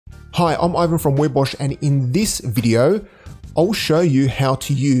Hi, I'm Ivan from Webwash, and in this video, I'll show you how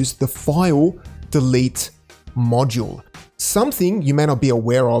to use the file delete module. Something you may not be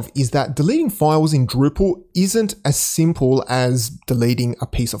aware of is that deleting files in Drupal isn't as simple as deleting a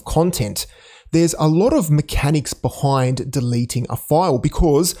piece of content. There's a lot of mechanics behind deleting a file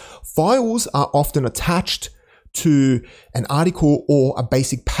because files are often attached to an article or a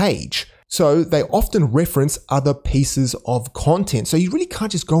basic page. So they often reference other pieces of content. So you really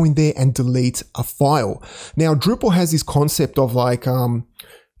can't just go in there and delete a file. Now, Drupal has this concept of like a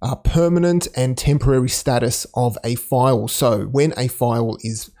permanent and temporary status of a file. So when a file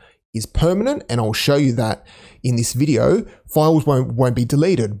is permanent, and I'll show you that in this video, files won't be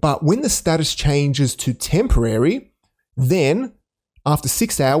deleted. But when the status changes to temporary, then after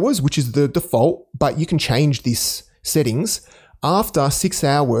 6 hours, which is the default, but you can change this settings, after 6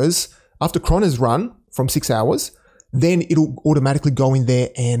 hours, after cron is run from 6 hours, then it'll automatically go in there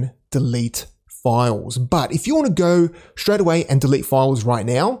and delete files. But if you want to go straight away and delete files right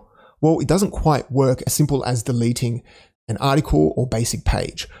now, well, it doesn't quite work as simple as deleting an article or basic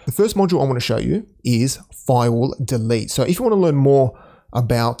page. The first module I want to show you is file delete. So if you want to learn more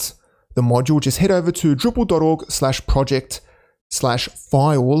about the module, just head over to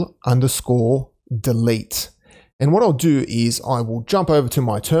drupal.org/project/file_delete. And what I'll do is I will jump over to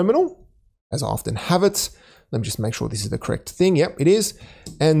my terminal, as I often have it. Let me just make sure this is the correct thing. Yep, it is.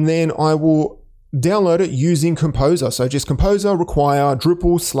 And then I will download it using Composer. So just Composer require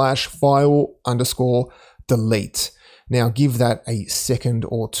drupal/file_delete. Now give that a second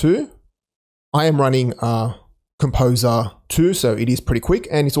or two. I am running Composer 2, so it is pretty quick,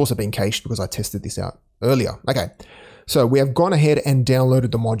 and it's also been cached because I tested this out earlier. Okay, so we have gone ahead and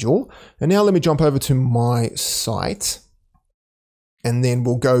downloaded the module. And now let me jump over to my site, and then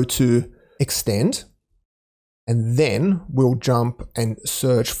we'll go to extend, and then we'll jump and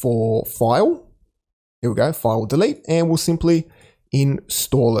search for file. Here we go, file delete, and we'll simply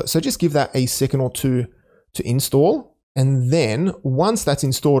install it. So just give that a second or two to install. And then once that's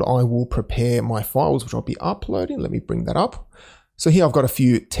installed, I will prepare my files, which I'll be uploading. Let me bring that up. So here I've got a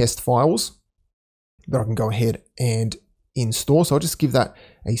few test files that I can go ahead and install. So I'll just give that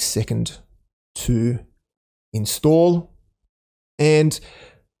a second to install. And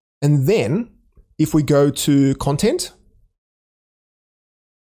then if we go to content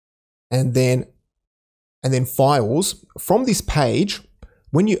and then files, from this page,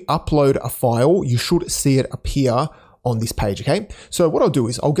 when you upload a file, you should see it appear on this page, okay? So what I'll do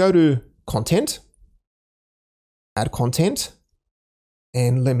is I'll go to content, add content,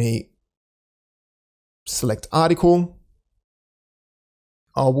 and let me select article.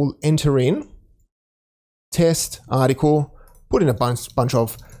 I will enter in test article, put in a bunch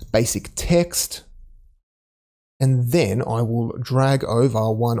of basic text, and then I will drag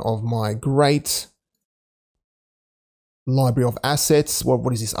over one of my great library of assets.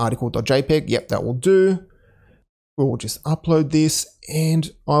 What is this, article.jpg? Yep, that will do. We'll just upload this,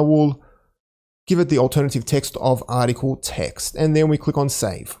 and I will give it the alternative text of article text, and then we click on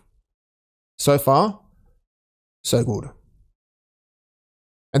save. So far, so good.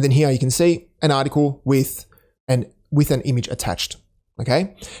 And then here you can see an article with an image attached.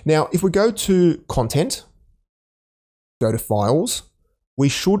 Okay. Now, if we go to content, go to files, we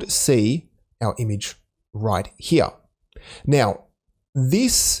should see our image right here. Now,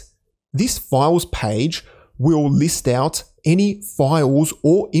 this files page will list out any files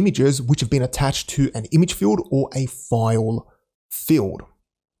or images which have been attached to an image field or a file field.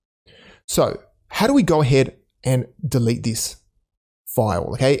 So how do we go ahead and delete this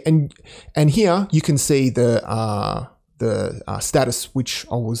file? Okay, and here you can see the status which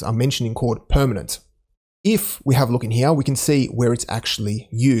I was mentioning called permanent. If we have a look in here, we can see where it's actually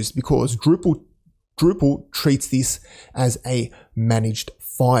used because Drupal treats this as a managed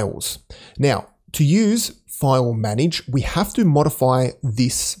files. Now, to use file manage, we have to modify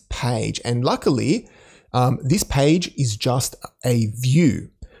this page. And luckily, this page is just a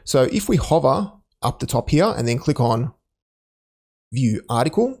view. So if we hover up the top here and then click on view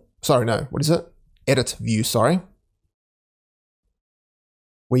article, sorry, no, what is it? Edit view, sorry.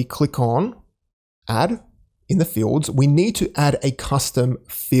 We click on add in the fields. We need to add a custom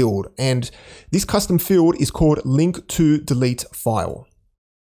field. And this custom field is called link to delete file.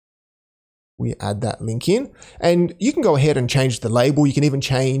 We add that link in, and you can go ahead and change the label. You can even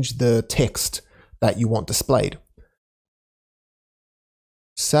change the text that you want displayed.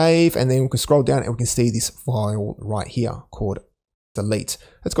 Save, and then we can scroll down and we can see this file right here called delete.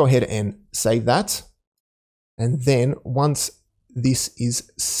 Let's go ahead and save that. And then once this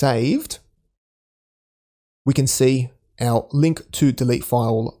is saved, we can see our link to delete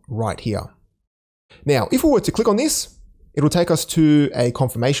file right here. Now, if we were to click on this, it will take us to a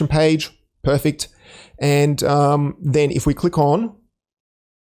confirmation page. Perfect. And then if we click on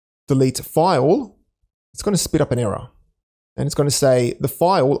delete file, it's going to spit up an error. And it's going to say the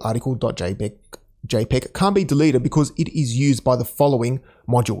file article.jpg can't be deleted because it is used by the following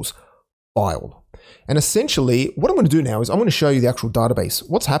modules. File. And essentially, what I'm going to do now is I'm going to show you the actual database.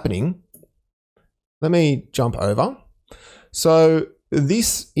 What's happening? Let me jump over. So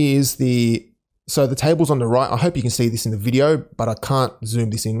this is the table's on the right. I hope you can see this in the video, but I can't zoom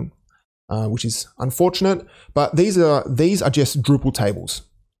this in, which is unfortunate. But these are just Drupal tables.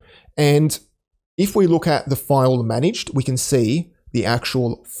 And if we look at the file managed, we can see the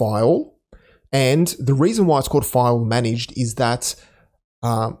actual file. And the reason why it's called file managed is that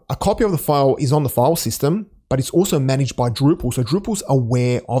a copy of the file is on the file system, but it's also managed by Drupal. So Drupal's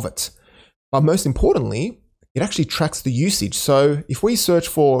aware of it. But most importantly, it actually tracks the usage. So if we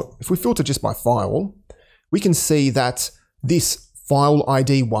filter just by file, we can see that this file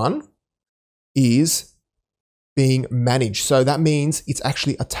ID 1 is being managed. So that means it's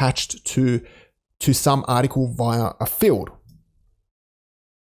actually attached to some article via a field.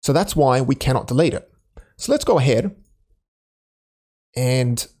 So that's why we cannot delete it. So let's go ahead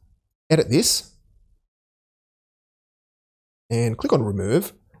and edit this and click on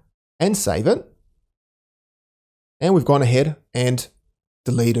remove and save it. And we've gone ahead and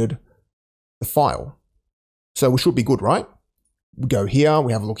deleted the file. So we should be good, right? We go here,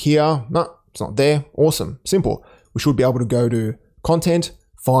 we have a look here. No, it's not there. Awesome, simple. We should be able to go to content,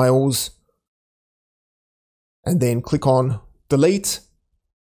 files, and then click on delete.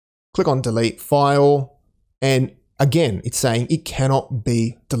 Click on delete file. And again, it's saying it cannot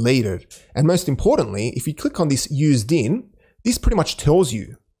be deleted. And most importantly, if you click on this used in, this pretty much tells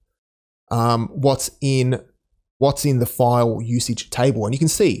you what's in the file usage table. And you can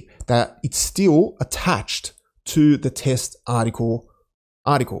see that it's still attached to the test article.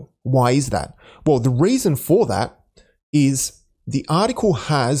 Why is that? Well, the reason for that is the article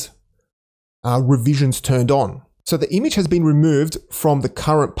has revisions turned on. So the image has been removed from the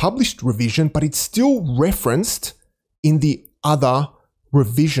current published revision, but it's still referenced in the other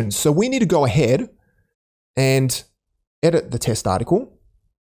revisions. So we need to go ahead and edit the test article,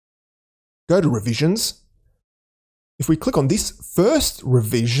 go to revisions. If we click on this first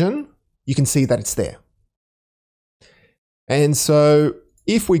revision, you can see that it's there. And so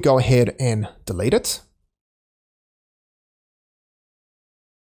if we go ahead and delete it,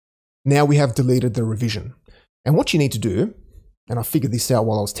 now we have deleted the revision. And what you need to do, and I figured this out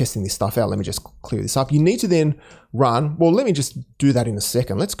while I was testing this stuff out, let me just clear this up. You need to then run, well, let me just do that in a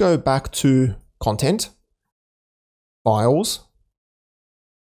second. Let's go back to content, files,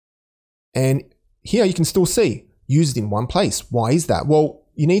 and here you can still see used in one place. Why is that? Well,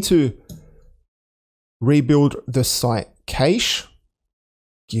 you need to rebuild the site cache,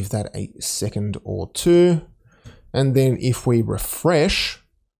 give that a second or two, and then if we refresh,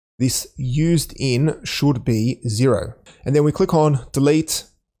 this used in should be 0. And then we click on delete,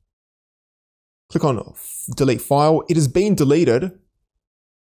 click on delete file. It has been deleted,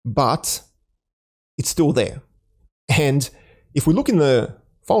 but it's still there. And if we look in the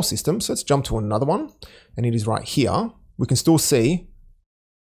file system, so let's jump to another one, and it is right here. We can still see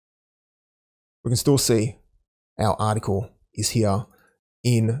our article is here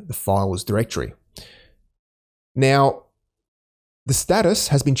in the files directory. Now, the status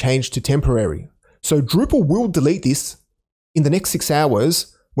has been changed to temporary. So Drupal will delete this in the next 6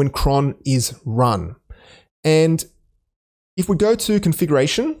 hours when cron is run. And if we go to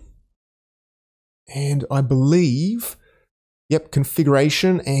configuration, and I believe, yep,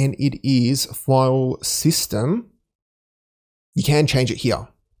 configuration, and it is file system, you can change it here.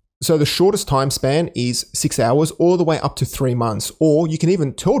 So the shortest time span is 6 hours all the way up to 3 months. Or you can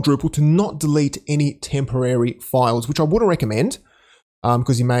even tell Drupal to not delete any temporary files, which I wouldn't recommend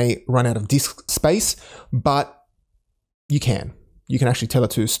because you may run out of disk space, but you can. You can actually tell it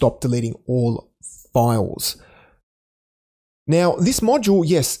to stop deleting all files. Now, this module,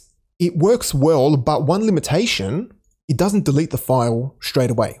 yes, it works well, but one limitation, it doesn't delete the file straight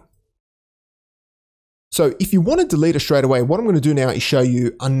away. So if you want to delete it straight away, what I'm going to do now is show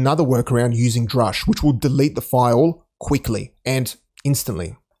you another workaround using Drush, which will delete the file quickly and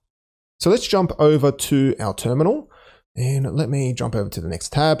instantly. So let's jump over to our terminal and let me jump over to the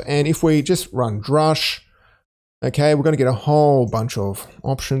next tab. And if we just run Drush, okay, we're going to get a whole bunch of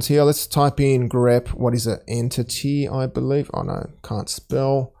options here. Let's type in grep, what is it? Entity, I believe. Oh no, can't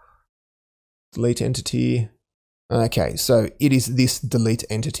spell. Delete entity. Okay, so it is this delete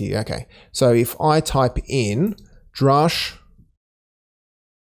entity. Okay, so if I type in Drush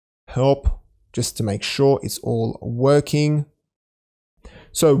help, just to make sure it's all working.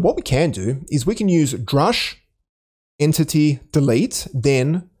 So what we can do is we can use Drush entity delete,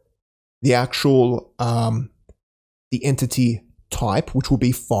 then the actual the entity type, which will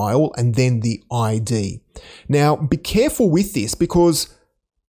be file, and then the ID. Now be careful with this, because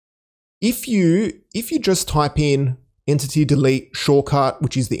if you just type in entity delete shortcut,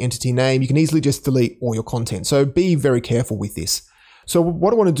 which is the entity name, you can easily just delete all your content. So be very careful with this. So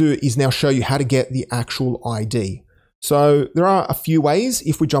what I want to do is now show you how to get the actual ID. So there are a few ways.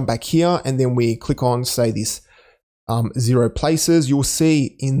 If we jump back here and then we click on, say, this 0 places, you'll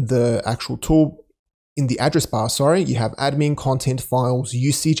see in the actual tool, in the address bar, sorry, you have admin, content, files,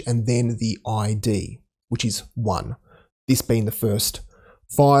 usage, and then the ID, which is 1. This being the first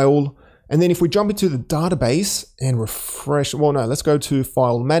file. And then if we jump into the database and refresh, well, no, let's go to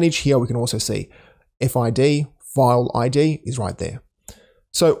file manage. Here we can also see FID, file ID is right there.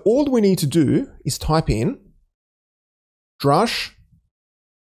 So all we need to do is type in Drush.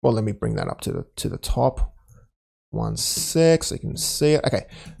 Well, let me bring that up to the top. 1 sec so you can see it. Okay,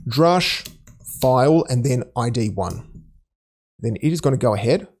 Drush file and then ID1. Then it is going to go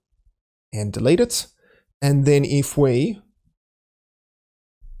ahead and delete it. And then if we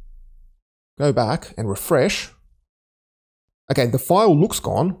go back and refresh, okay, the file looks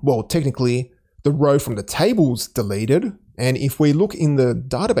gone. Well, technically the row from the table's deleted. And if we look in the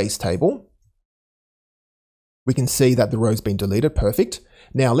database table, we can see that the row's been deleted. Perfect.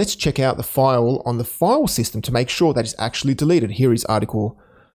 Now let's check out the file on the file system to make sure that it's actually deleted. Here is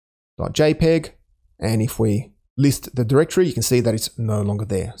article.jpg. And if we list the directory, you can see that it's no longer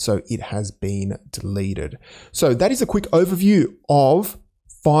there. So it has been deleted. So that is a quick overview of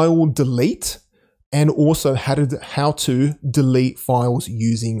file delete, and also how to delete files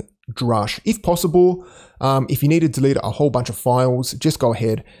using Drush. If possible, if you need to delete a whole bunch of files, just go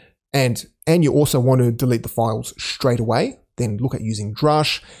ahead and you also want to delete the files straight away, then look at using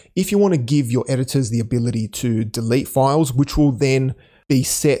Drush. If you want to give your editors the ability to delete files, which will then be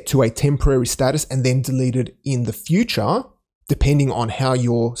set to a temporary status and then deleted in the future, depending on how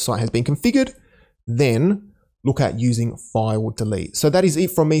your site has been configured, then look at using file delete. So that is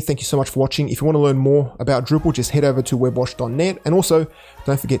it from me. Thank you so much for watching. If you want to learn more about Drupal, just head over to webwash.net. And also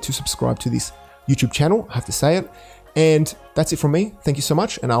don't forget to subscribe to this YouTube channel. I have to say it. And that's it from me. Thank you so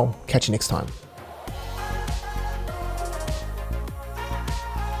much, and I'll catch you next time.